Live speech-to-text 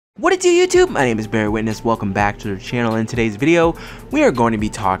What it do, YouTube? My name is Barry Witness. Welcome back to the channel. In today's video, we are going to be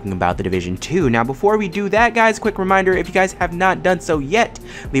talking about The Division 2. Now, before we do that, guys, quick reminder, if you guys have not done so yet,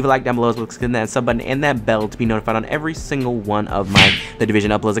 leave a like down below as well as click that sub button and that bell to be notified on every single one of my The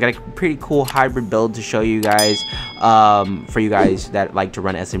Division uploads. I got a pretty cool hybrid build to show you guys, for you guys that like to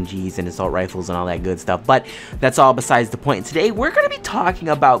run SMGs and assault rifles and all that good stuff. But that's all besides the point. Today, we're going to be talking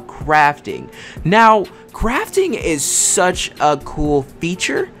about crafting. Now, crafting is such a cool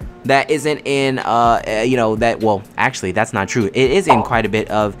feature that isn't in well, actually that's not true. It is in quite a bit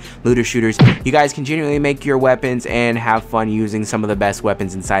of looter shooters. You guys can genuinely make your weapons and have fun using some of the best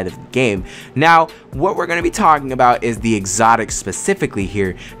weapons inside of the game. Now, what we're going to be talking about is the exotics specifically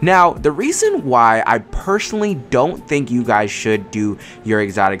here. Now, the reason why I personally don't think you guys should do your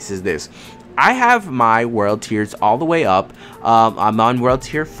exotics is this. I have my world tiers all the way up. I'm on world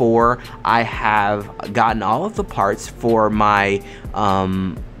tier 4. I have gotten all of the parts for my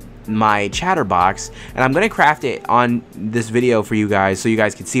my chatterbox, and I'm gonna craft it on this video for you guys so you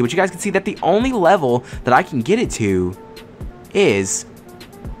guys can see. But you guys can see that the only level that I can get it to is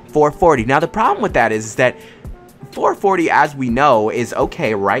 440. Now the problem with that is that 440, as we know, is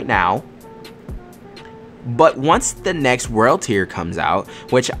okay right now. But once the next world tier comes out,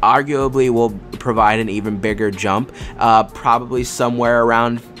 which arguably will provide an even bigger jump, probably somewhere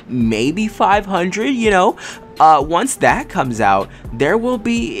around maybe 500, you know, once that comes out, it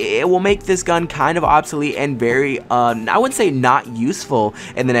will make this gun kind of obsolete and very, I wouldn't say not useful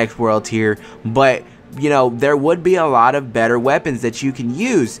in the next world tier, but you know, there would be a lot of better weapons that you can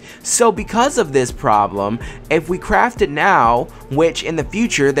use. So because of this problem, if we craft it now, which in the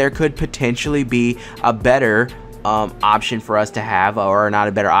future there could potentially be a better option for us to have, or not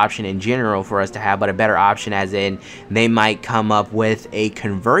a better option in general for us to have, but a better option as in they might come up with a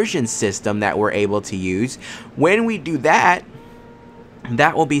conversion system that we're able to use. When we do that,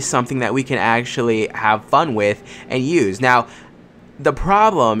 that will be something that we can actually have fun with and use. Now, the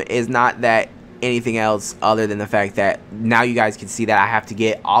problem is not that anything else other than the fact that now you guys can see that I have to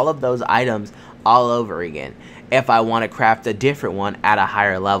get all of those items all over again if I want to craft a different one at a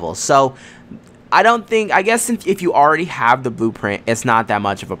higher level. So I guess if you already have the blueprint, it's not that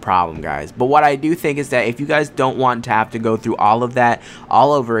much of a problem, guys. But what I do think is that if you guys don't want to have to go through all of that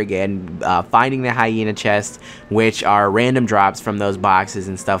all over again, finding the hyena chest, which are random drops from those boxes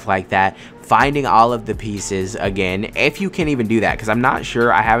and stuff like that, finding all of the pieces again, if you can even do that, because I'm not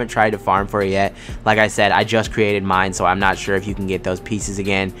sure. I haven't tried to farm for it yet. Like I said, I just created mine, so I'm not sure if you can get those pieces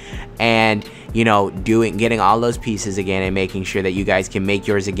again. And you know, getting all those pieces again and making sure that you guys can make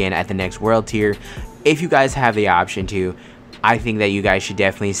yours again at the next world tier, if you guys have the option to. I think that you guys should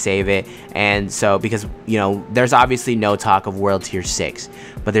definitely save it. And so, because you know, there's obviously no talk of world tier 6,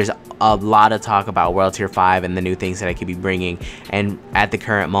 but there's a lot of talk about world tier 5 and the new things that I could be bringing, and at the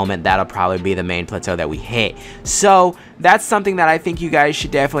current moment that'll probably be the main plateau that we hit. So that's something that I think you guys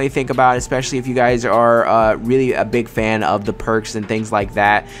should definitely think about, especially if you guys are really a big fan of the perks and things like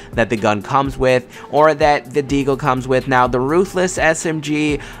that that the gun comes with, or that the deagle comes with. Now, the Ruthless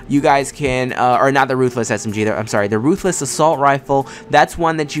SMG, you guys can, or not the Ruthless SMG, I'm sorry, the Ruthless Assault Rifle, that's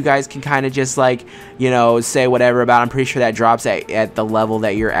one that you guys can kind of just like, you know, say whatever about. I'm pretty sure that drops at the level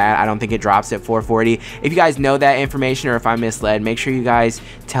that you're at. I don't think it drops at 440. If you guys know that information, or if I'm misled, make sure you guys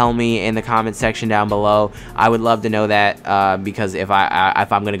tell me in the comment section down below. I would love to know that, because if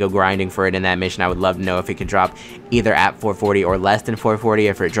I'm gonna go grinding for it in that mission, I would love to know if it can drop either at 440 or less than 440,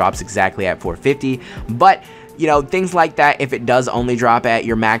 if it drops exactly at 450. But you know, things like that, if it does only drop at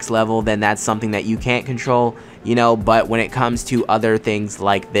your max level, then that's something that you can't control, you know. But when it comes to other things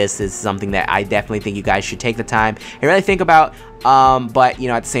like this, is something that I definitely think you guys should take the time and really think about. But you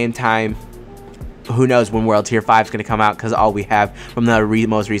know, at the same time, who knows when world tier 5 is going to come out, because all we have from the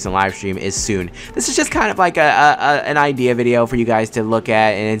most recent live stream is soon. This is just kind of like an idea video for you guys to look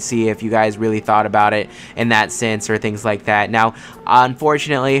at and see if you guys really thought about it in that sense, or things like that. Now,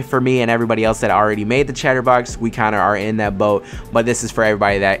 unfortunately for me and everybody else that already made the chatterbox, we kind of are in that boat. But this is for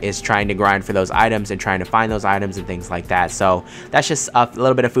everybody that is trying to grind for those items and trying to find those items and things like that. So that's just a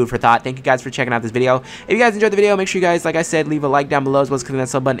little bit of food for thought. Thank you guys for checking out this video. If you guys enjoyed the video, make sure you guys, like I said, leave a like down below, as well as clicking that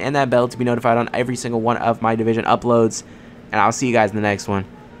sub button and that bell to be notified on every single one of my Division uploads. And I'll see you guys in the next one.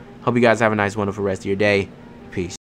 Hope you guys have a nice, wonderful rest of your day. Peace.